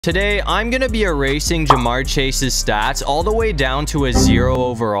Today, I'm going to be erasing Jamar Chase's stats all the way down to a 0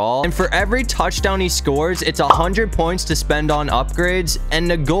 overall. And for every touchdown he scores, it's 100 points to spend on upgrades. And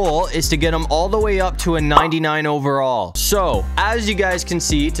the goal is to get him all the way up to a 99 overall. So, as you guys can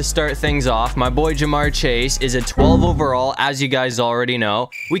see, to start things off, my boy Jamar Chase is a 12 overall, as you guys already know.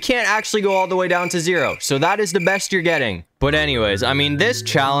 We can't actually go all the way down to 0. So that is the best you're getting. But anyways, I mean, this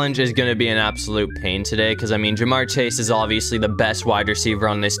challenge is going to be an absolute pain today because, I mean, Jamar Chase is obviously the best wide receiver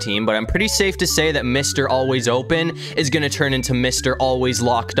on this team, but I'm pretty safe to say that Mr. Always Open is going to turn into Mr. Always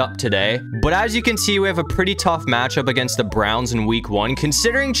Locked Up today. But as you can see, we have a pretty tough matchup against the Browns in week 1.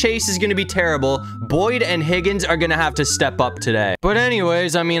 Considering Chase is going to be terrible, Boyd and Higgins are going to have to step up today. But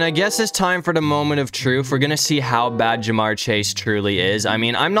anyways, I mean, I guess it's time for the moment of truth. We're going to see how bad Jamar Chase truly is. I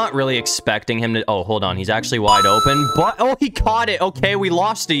mean, I'm not really expecting him to... Oh, hold on. He's actually wide open, but... Oh, he caught it. Okay, we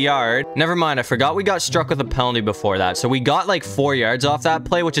lost a yard. Never mind. I forgot we got struck with a penalty before that. So we got like 4 yards off that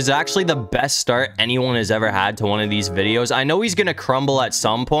play, which is actually the best start anyone has ever had to one of these videos. I know he's going to crumble at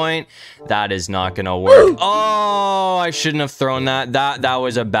some point. That is not going to work. Oh, I shouldn't have thrown that. That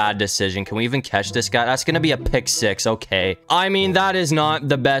was a bad decision. Can we even catch this guy? That's going to be a pick 6. Okay. I mean, that is not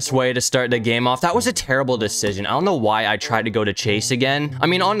the best way to start the game off. That was a terrible decision. I don't know why I tried to go to Chase again. I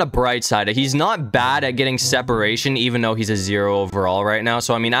mean, on the bright side, he's not bad at getting separation, even though he's a 0 overall right now.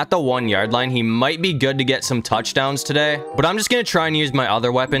 So, I mean, at the 1 yard line, he might be good to get some touchdowns today. But I'm just going to try and use my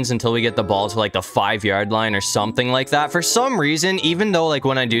other weapons until we get the ball to like the 5 yard line or something like that. For some reason, even though like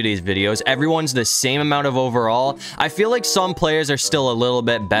when I do these videos, everyone's the same amount of overall, I feel like some players are still a little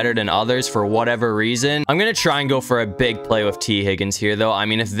bit better than others for whatever reason. I'm going to try and go for a big play with T. Higgins here, though. I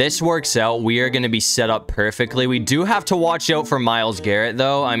mean, if this works out, we are going to be set up perfectly. We do have to watch out for Myles Garrett,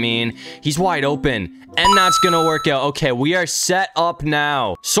 though. I mean, he's wide open. And that's gonna work out. Okay, we are set up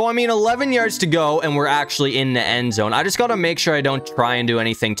now. So, I mean, 11 yards to go, and we're actually in the end zone. I just gotta make sure I don't try and do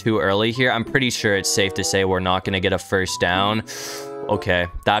anything too early here. I'm pretty sure it's safe to say we're not gonna get a first down. Okay,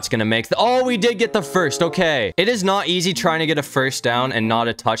 that's gonna make the... Oh, we did get the first. Okay. It is not easy trying to get a first down and not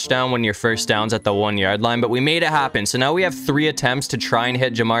a touchdown when your first down's at the 1 yard line, but we made it happen. So now we have 3 attempts to try and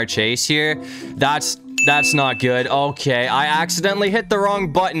hit Jamar Chase here. That's not good. Okay, I accidentally hit the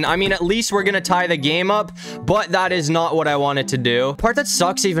wrong button. I mean, at least we're gonna tie the game up, but that is not what I wanted to do. The part that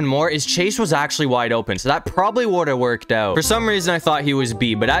sucks even more is Chase was actually wide open, so that probably would have worked out. For some reason, I thought he was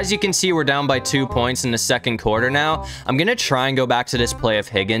B, but as you can see, we're down by 2 points in the second quarter now. I'm gonna try and go back to this play of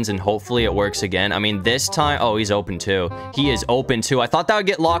Higgins, and hopefully it works again. I mean, this time... Oh, he's open too. He is open too. I thought that would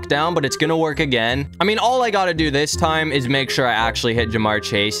get locked down, but it's gonna work again. I mean, all I gotta do this time is make sure I actually hit Jamar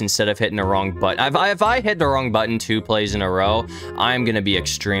Chase instead of hitting the wrong button. If I hit the wrong button 2 plays in a row, I'm gonna be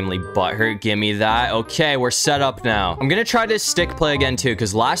extremely butthurt. Give me that. Okay, we're set up now. I'm gonna try this stick play again too,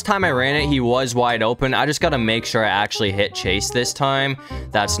 because last time I ran it, he was wide open. I just gotta make sure I actually hit Chase this time.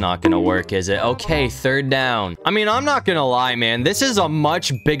 That's not gonna work, is it? Okay, 3rd down. I mean, I'm not gonna lie, man. This is a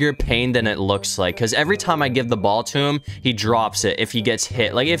much bigger pain than it looks like, because every time I give the ball to him, he drops it if he gets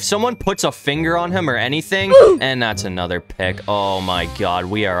hit. Like, if someone puts a finger on him or anything, and that's another pick. Oh my god,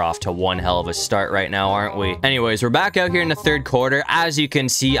 we are off to one hell of a start right now, aren't we? Anyways, we're back out here in the 3rd quarter. As you can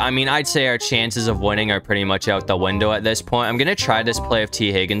see, I mean, I'd say our chances of winning are pretty much out the window at this point. I'm gonna try this play of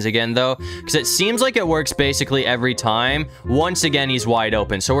T. Higgins again, though, because it seems like it works basically every time. Once again, he's wide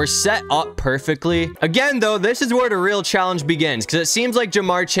open, so we're set up perfectly. Again, though, this is where the real challenge begins, because it seems like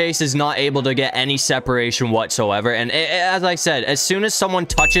Jamar Chase is not able to get any separation whatsoever, and as I said, as soon as someone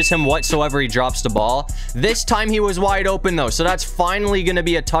touches him whatsoever, he drops the ball. This time, he was wide open, though, so that's finally gonna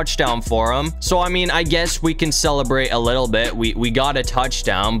be a touchdown for him. So, I mean, I guess we can celebrate a little bit. We got a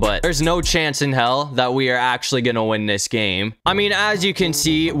touchdown, but there's no chance in hell that we are actually gonna win this game. I mean, as you can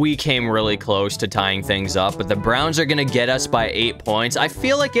see, we came really close to tying things up, but the Browns are gonna get us by 8 points. I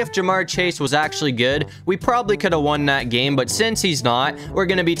feel like if Jamar Chase was actually good, we probably could have won that game, but since he's not, we're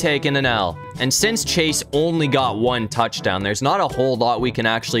gonna be taking an L. And since Chase only got 1 touchdown, there's not a whole lot we can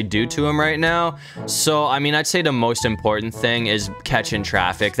actually do to him right now. So, I mean, I'd say the most important thing is catching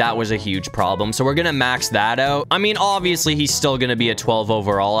traffic. That was a huge problem, so we're gonna max that out. I mean, obviously, he's still gonna be a 12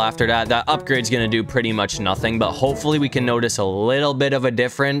 overall after that. That upgrade's gonna do pretty much nothing, but hopefully we can notice a little bit of a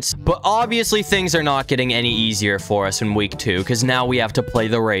difference. But obviously, things are not getting any easier for us in week 2, because now we have to play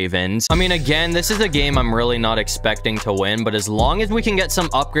the Ravens. I mean, again, this is a game I'm really not expecting to win, but as long as we can get some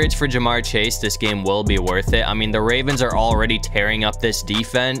upgrades for Jamar Chase, Chase, this game will be worth it. I mean, the Ravens are already tearing up this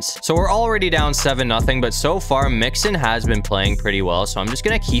defense. So we're already down 7-0, but so far, Mixon has been playing pretty well. So I'm just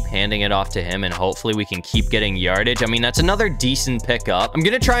going to keep handing it off to him, and hopefully we can keep getting yardage. I mean, that's another decent pickup. I'm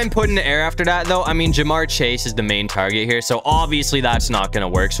going to try and put in the air after that, though. I mean, Jamar Chase is the main target here, so obviously that's not going to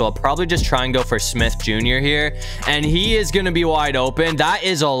work. So I'll probably just try and go for Smith Jr. here, and he is going to be wide open. That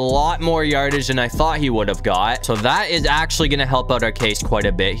is a lot more yardage than I thought he would have got. So that is actually going to help out our case quite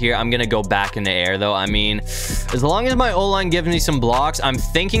a bit here. I'm going to go back in the air, though. I mean, as long as my O-line gives me some blocks, I'm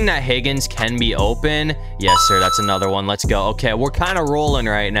thinking that Higgins can be open. Yes, sir. That's another one. Let's go. Okay, we're kind of rolling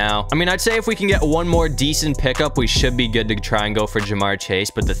right now. I mean, I'd say if we can get one more decent pickup, we should be good to try and go for Jamar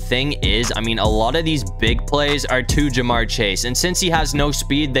Chase. But the thing is, I mean, a lot of these big plays are to Jamar Chase, and since he has no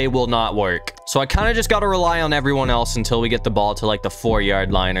speed, they will not work. So I kind of just got to rely on everyone else until we get the ball to like the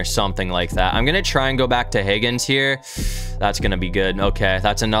 4-yard line or something like that. I'm going to try and go back to Higgins here. That's going to be good. Okay,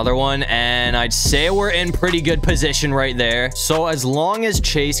 that's another one. And I'd say we're in pretty good position right there. So as long as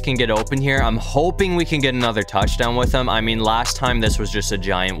Chase can get open here, I'm hoping we can get another touchdown with him. I mean, last time this was just a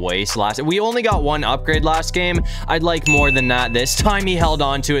giant waste. We only got one upgrade last game. I'd like more than that. This time he held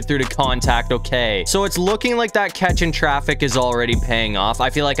on to it through the contact. Okay, so it's looking like that catch in traffic is already paying off. I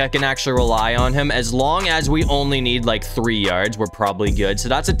feel like I can actually rely on him. As long as we only need like 3 yards, we're probably good. So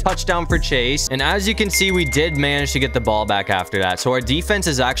that's a touchdown for Chase. And as you can see, we did manage to get the ball back after that. So our defense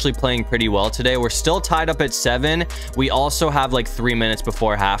is actually playing pretty well today. We're still tied up at 7. We also have like 3 minutes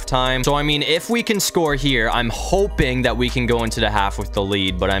before halftime. So I mean, if we can score here, I'm hoping that we can go into the half with the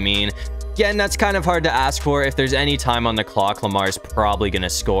lead. But I mean, again, that's kind of hard to ask for. If there's any time on the clock, Lamar's probably going to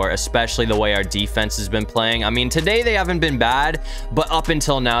score, especially the way our defense has been playing. I mean, today they haven't been bad, but up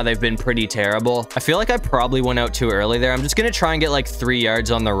until now, they've been pretty terrible. I feel like I probably went out too early there. I'm just going to try and get like 3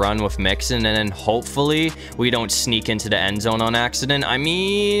 yards on the run with Mixon, and then hopefully we don't sneak into the end zone on accident. I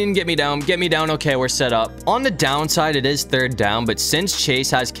mean, get me down, get me down. Okay, we're set up. On the downside, it is 3rd down, but since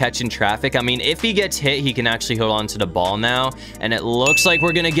Chase has catch in traffic, I mean, if he gets hit, he can actually hold on to the ball now, and it looks like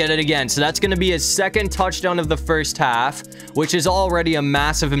we're going to get it again. So that's going to be his 2nd touchdown of the first half, which is already a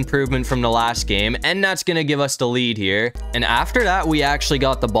massive improvement from the last game, and that's going to give us the lead here. And after that, we actually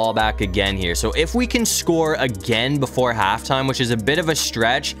got the ball back again here. So if we can score again before halftime, which is a bit of a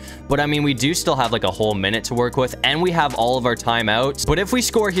stretch, but I mean, we do still have like a whole minute to work with, and we have all of our timeouts. But if we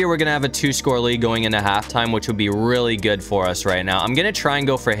score here, we're going to have a 2-score lead going into halftime, which would be really good for us right now. I'm going to try and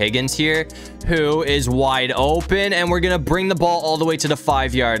go for Higgins here, who is wide open, and we're going to bring the ball all the way to the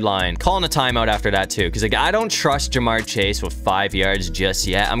 5-yard line. Calling a timeout after that too, because like, I don't trust Jamar Chase with 5 yards just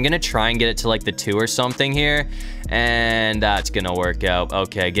yet. I'm going to try and get it to like the 2 or something here, and that's going to work out.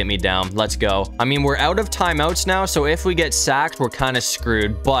 Okay, get me down. Let's go. I mean, we're out of timeouts now, so if we get sacked, we're kind of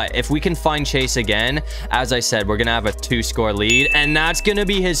screwed. But if we can find Chase again, as I said, we're going to have a 2-score lead, and that's going to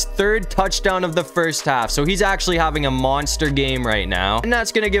be his 3rd touchdown of the first half. So he's actually having a monster game right now, and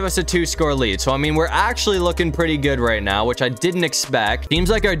that's going to give us a 2-score lead. So I mean, we're actually looking pretty good right now, which I didn't expect. Seems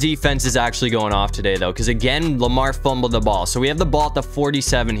like our defense is actually going off today though, because again, Lamar fumbled the ball. So we have the ball at the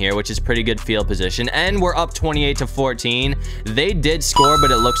 47 here, which is pretty good field position, and we're up 28-14. They did score, but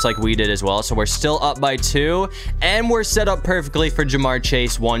it looks like we did as well. So we're still up by 2, and we're set up perfectly for Jamar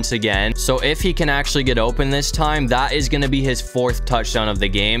Chase once again. So if he can actually get open this time, that is going to be his 4th touchdown of the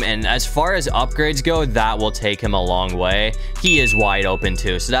game. And as far as upgrades go, that will take him a long way. He is wide open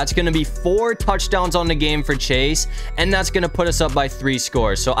too. So that's going to be 4 touchdowns on the game for Chase, and that's going to put us up by 3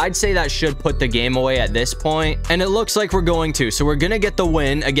 scores. So I'd say that should put the game away at this point, and it looks like we're going to. So we're going to get the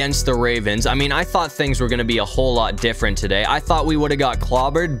win against the Ravens. I mean, I thought things were going to be a whole lot different today. I thought we would have got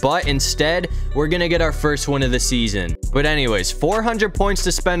clobbered, but instead, we're going to get our first win of the season. But anyways, 400 points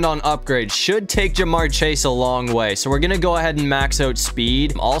to spend on upgrades should take Jamar Chase a long way. So we're going to go ahead and max out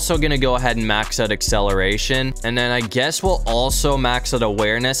speed. I'm also going to go ahead and max out acceleration, and then I guess we'll also max out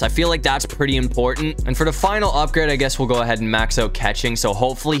awareness. I feel like that's pretty important. And for the final upgrade, I guess we'll go ahead and max out catching, so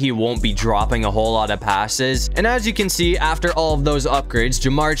hopefully he won't be dropping a whole lot of passes. And as you can see, after all of those upgrades,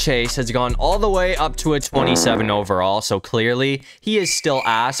 Jamar Chase has gone all the way up to a 27 overall, so clearly he is still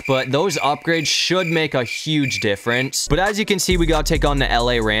ass, but those upgrades should make a huge difference. But as you can see, we got to take on the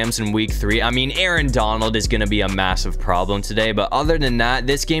LA Rams in week 3. I mean, Aaron Donald is going to be a massive problem today, but other than that,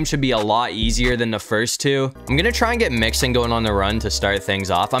 this game should be a lot easier than the first 2. I'm going to try and get Mixon going on the run to start things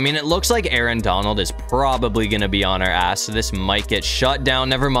off. I mean, it looks like Aaron Donald is probably going to be on our ass, so this might get shut down.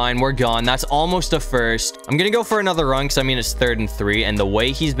 Never mind, we're gone. That's almost a first. I'm going to go for another run because, I mean, it's 3rd and 3, and the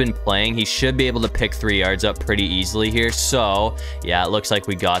way he's been playing, he should be able to pick 3 yards up pretty easily here. So yeah, it looks like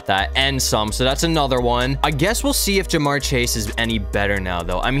we got that and some. So that's another one. I guess we'll see if Ja'Marr Chase is any better now,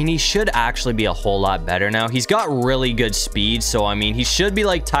 though. I mean, he should actually be a whole lot better now. He's got really good speed. So, I mean, he should be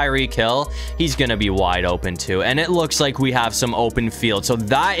like Tyreek Hill. He's going to be wide open too. And it looks like we have some open field. So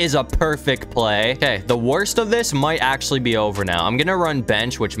that is a perfect play. Okay, the worst of this might actually be over now. I'm going to run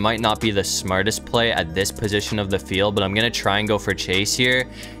bench, which might not be the smartest play at this position of the field, but I'm going to try and go for Chase here.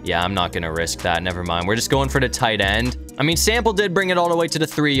 Yeah, I'm not going to risk that. Never mind. We're just going for the tight end. I mean, Sample did bring it all the way to the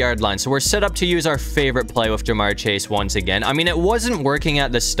 3-yard line, so we're set up to use our favorite play with Ja'Marr Chase once again. I mean, it wasn't working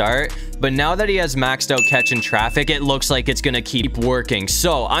at the start, but now that he has maxed out catching traffic, it looks like it's going to keep working.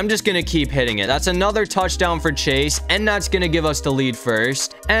 So I'm just going to keep hitting it. That's another touchdown for Chase, and that's going to give us the lead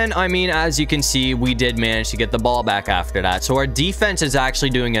first. And I mean, as you can see, we did manage to get the ball back after that. So our defense is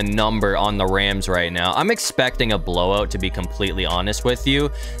actually doing a number on the Rams right now. I'm expecting a blowout, to be completely honest with you.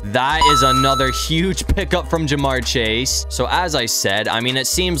 That is another huge pickup from Ja'Marr Chase. So as I said, I mean, it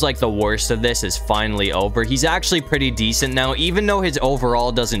seems like the worst of this is finally over. He's actually pretty decent now, even though his overall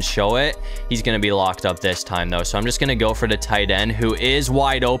doesn't show it. He's going to be locked up this time though. So I'm just going to go for the tight end, who is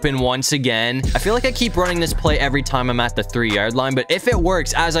wide open once again. I feel like I keep running this play every time I'm at the 3-yard line, but if it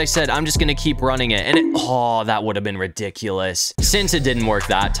works, as I said, I'm just going to keep running it. And oh, that would have been ridiculous. Since it didn't work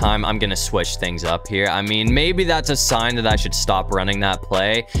that time, I'm going to switch things up here. I mean, maybe that's a sign that I should stop running that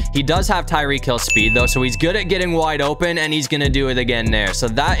play. He does have Tyreek Hill speed though, so he's good at getting wide open, and he's gonna do it again there. So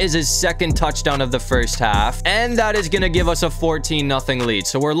that is his second touchdown of the first half, and that is gonna give us a 14-0 lead.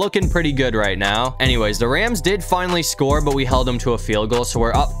 So we're looking pretty good right now. Anyways, the Rams did finally score, but we held them to a field goal, so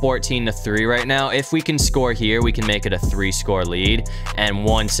we're up 14-3 right now. If we can score here, we can make it a 3-score lead. And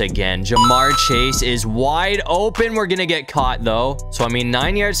once again, Ja'Marr Chase is wide open. We're gonna get caught though. So I mean,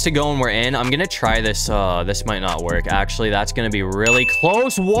 9 yards to go and we're in. I'm gonna try this. This might not work. Actually, that's gonna be really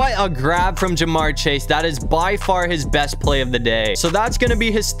close. What a grab from Ja'Marr Chase. That is by far his best play of the day. So that's going to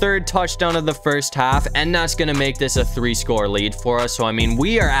be his third touchdown of the first half, and that's going to make this a 3-score lead for us. So I mean,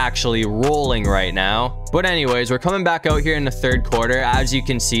 we are actually rolling right now. But anyways, we're coming back out here in the third quarter. As you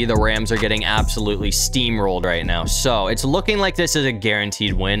can see, the Rams are getting absolutely steamrolled right now. So it's looking like this is a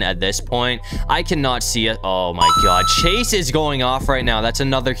guaranteed win at this point. I cannot see it. Oh my God. Chase is going off right now. That's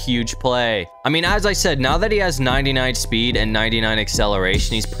another huge play. I mean, as I said, now that he has 99 speed and 99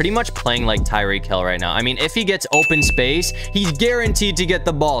 acceleration, he's pretty much playing like Tyreek Hill right now. I mean, if he gets open space, he's guaranteed to get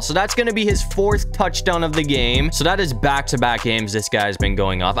the ball. So that's going to be his 4th touchdown of the game. So that is back-to-back games this guy's been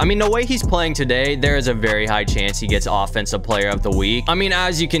going off. I mean, the way he's playing today, there is a very high chance he gets Offensive Player of the Week. I mean,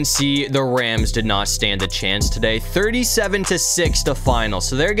 as you can see, the Rams did not stand a chance today. 37-6 to final.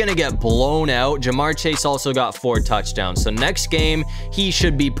 So they're going to get blown out. Ja'Marr Chase also got 4 touchdowns. So next game, he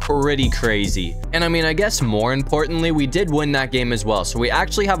should be pretty crazy. And I mean, I guess more importantly, we did win that game as well. So we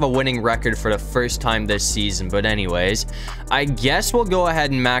actually have a winning record for the first time this season. But anyways, I guess we'll go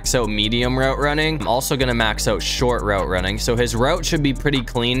ahead and max out medium route running. I'm also going to max out short route running. So his route should be pretty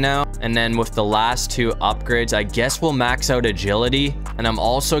clean now. And then with the last 2 upgrades, I guess we'll max out agility. And I'm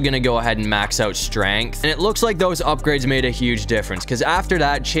also going to go ahead and max out strength. And it looks like those upgrades made a huge difference, because after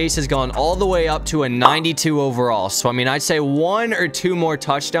that, Chase has gone all the way up to a 92 overall. So I mean, I'd say 1 or 2 more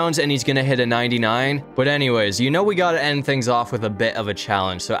touchdowns and he's going to hit a 99. But anyways, you know, we got to end things off with a bit of a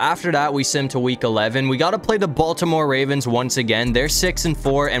challenge. So after that, we sim to week 11. We got to play the Baltimore Ravens once again. They're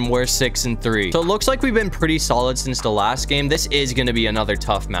 6-4 and we're 6-3. So it looks like we've been pretty solid since the last game. This is going to be another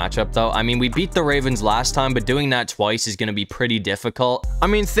tough matchup though. I mean, we beat the Ravens last time, but doing that twice is going to be pretty difficult. I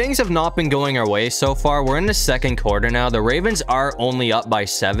mean, things have not been going our way so far. We're in the second quarter now. The Ravens are only up by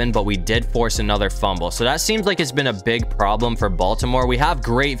 7, but we did force another fumble. So that seems like it's been a big problem for Baltimore. We have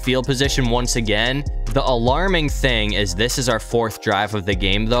great field position once again. The alarming thing is this is our 4th drive of the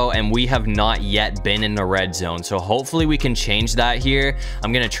game though, and we have not yet been in the red zone. So hopefully we can change that here.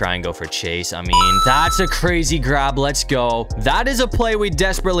 I'm going to try and go for Chase. I mean, that's a crazy grab. Let's go. That is a play we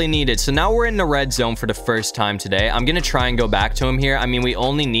desperately needed. So now we're in the red zone for the first time today. I'm going to try and go back to him here. I mean, we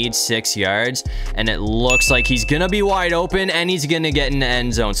only need 6 yards, and it looks like he's going to be wide open, and he's going to get in the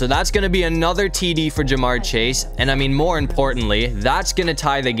end zone. So that's going to be another TD for Ja'Marr Chase. And I mean, more importantly, that's going to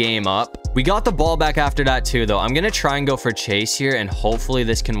tie the game up. We got the ball back after that too, though. I'm going to try and go for Chase here, and hopefully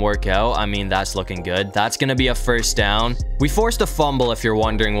this can work out. I mean, that's looking good. That's going to be a first down. We forced a fumble, if you're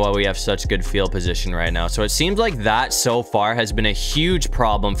wondering why we have such good field position right now. So it seems like that so far has been a huge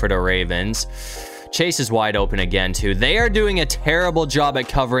problem for the Ravens. Chase is wide open again too. They are doing a terrible job at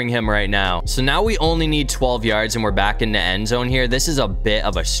covering him right now. So now we only need 12 yards and we're back in the end zone here. This is a bit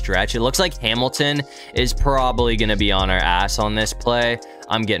of a stretch. It looks like Hamilton is probably going to be on our ass on this play.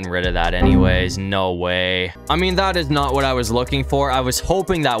 I'm getting rid of that anyways. No way. I mean, that is not what I was looking for. I was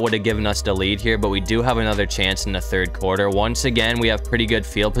hoping that would have given us the lead here, but we do have another chance in the third quarter. Once again, we have pretty good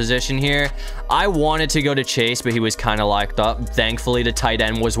field position here. I wanted to go to Chase, but he was kind of locked up. Thankfully, the tight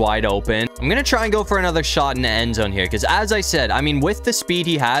end was wide open. I'm going to try and go for another shot in the end zone here, because as I said, I mean, with the speed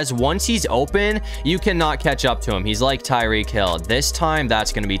he has, once he's open, you cannot catch up to him. He's like Tyreek Hill. This time,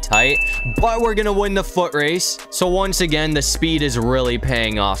 that's going to be tight, but we're going to win the foot race. So once again, the speed is really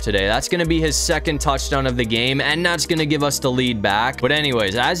paying off today. That's going to be his second touchdown of the game, and that's going to give us the lead back. But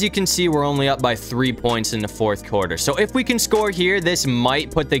anyways, as you can see, we're only up by 3 points in the fourth quarter. So if we can score here, this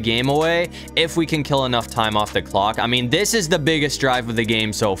might put the game away if we can kill enough time off the clock. I mean, this is the biggest drive of the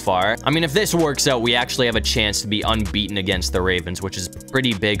game so far. I mean, if this works out, we actually have a chance to be unbeaten against the Ravens, which is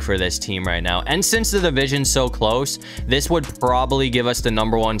pretty big for this team right now. And since the division's so close, this would probably give us the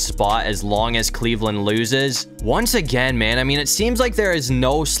 #1 spot as long as Cleveland loses. Once again, man, I mean, it seems like there is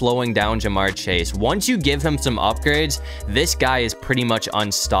no slowing down Ja'Marr Chase. Once you give him some upgrades, this guy is pretty much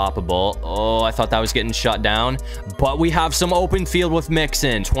unstoppable. Oh, I thought that was getting shut down, but we have some open field with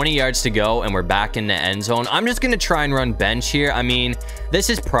Mixon. 20 yards to go, and we're back in the end zone. I'm just going to try and run bench here. I mean, this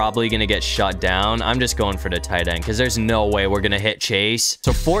is probably going to get shut down. I'm just going for the tight end because there's no way we're going to hit Chase.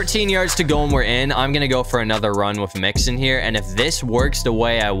 So 14 yards to go and we're in. I'm going to go for another run with Mixon here, and if this works the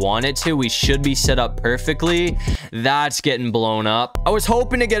way I want it to, we should be set up perfectly. That's getting blown up. I was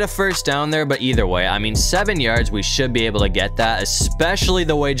hoping to get a first down there, but either way, I mean, 7 yards, we should be able to get that, especially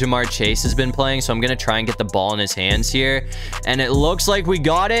the way Ja'Marr Chase has been playing. So I'm going to try and get the ball in his hands here, and it looks like we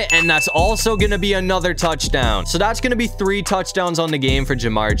got it, and that's also going to be another touchdown. So that's going to be 3 touchdowns on the game for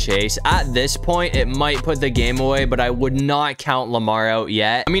Ja'Marr Chase. At this point, it might put the game away, but I would not count Lamar out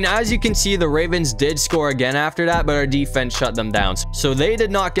yet. I mean, as you can see, the Ravens did score again after that, but our defense shut them down. So they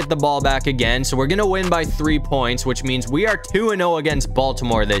did not get the ball back again. So we're going to win by 3 points, which means we are 2-0 against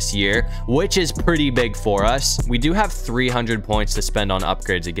Baltimore this year, which is pretty big for us. We do have 300 points to spend on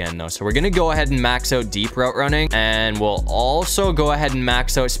upgrades again, though. So we're going to go ahead and max out deep route running, and we'll also go ahead and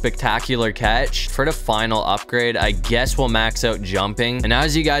max out spectacular catch. For the final upgrade, I guess we'll max out jumping. And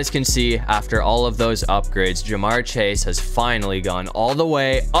as you guys can see, after all of those upgrades, Ja'Marr Chase has finally gone all the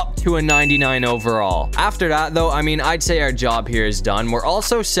way up to a 99 overall. After that, though, I mean, I'd say our job here is done. We're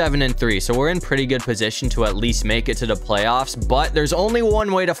also 7-3, so we're in pretty good position to at least make it to the playoffs, but there's only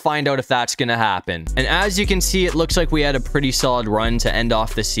one way to find out if that's going to happen. And as you can see, it looks like we had a pretty solid run to end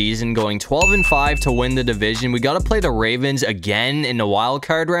off the season, going 12-5 to win the division. We got to play the Ravens again in the wild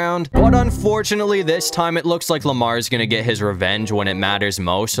card round, but unfortunately, this time it looks like Lamar's going to get his revenge when it matters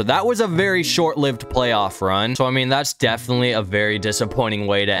most. So that was a very short-lived playoff run. So I mean, that's definitely a very disappointing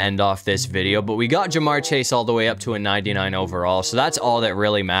way to end off this video, but we got Ja'Marr Chase all the way up to a 99 overall, so that's all that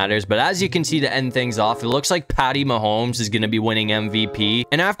really matters. But as you can see, to end things off, it looks like Patty Mahomes is going to be winning MVP.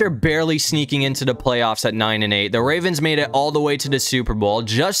 And after barely sneaking into the playoffs at 9-8, the Ravens made it all the way to the Super Bowl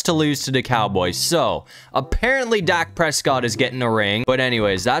just to lose to the Cowboys. So apparently Dak Prescott is getting a ring. But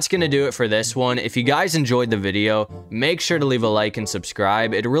anyways, that's going to do it for this one. If you guys enjoyed the video, make sure to leave a like and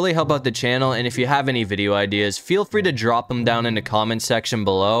subscribe. It'd really help out the channel. And if you have any video ideas, feel free to drop them down in the comment section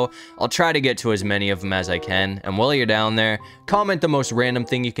below. I'll try to get to as many of them as I can. And while you're down there, comment the most random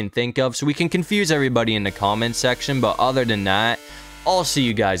thing you can think of so we can confuse everybody in the comment section. But other than that, I'll see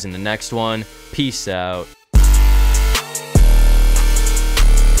you guys in the next one. Peace out.